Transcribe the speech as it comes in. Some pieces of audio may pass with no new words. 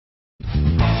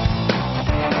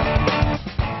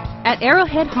At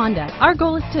Arrowhead Honda, our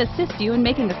goal is to assist you in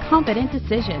making a confident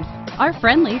decision. Our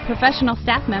friendly, professional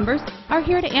staff members are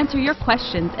here to answer your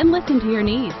questions and listen to your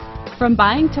needs. From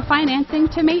buying to financing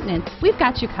to maintenance, we've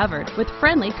got you covered with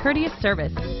friendly, courteous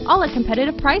service, all at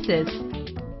competitive prices.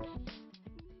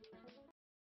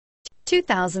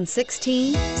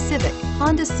 2016 Civic,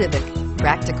 Honda Civic.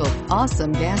 Practical,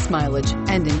 awesome gas mileage,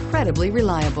 and incredibly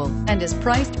reliable, and is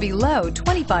priced below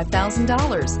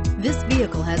 $25,000. This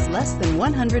vehicle has less than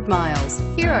 100 miles.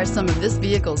 Here are some of this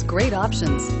vehicle's great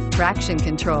options: traction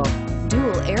control,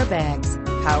 dual airbags,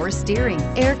 power steering,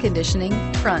 air conditioning,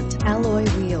 front alloy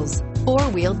wheels,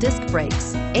 four-wheel disc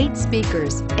brakes, 8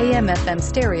 speakers, AM/FM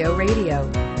stereo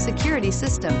radio, security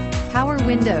system, power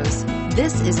windows.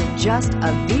 This isn't just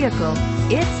a vehicle,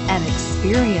 it's an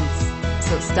experience.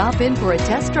 So stop in for a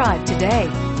test drive today.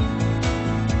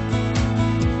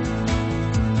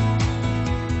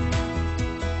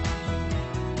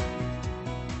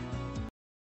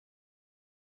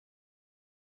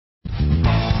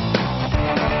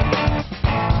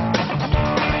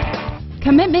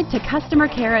 Commitment to customer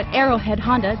care at Arrowhead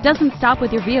Honda doesn't stop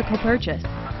with your vehicle purchase.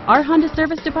 Our Honda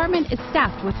service department is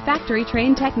staffed with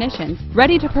factory-trained technicians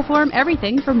ready to perform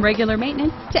everything from regular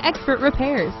maintenance to expert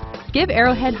repairs. Give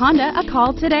Arrowhead Honda a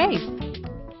call today.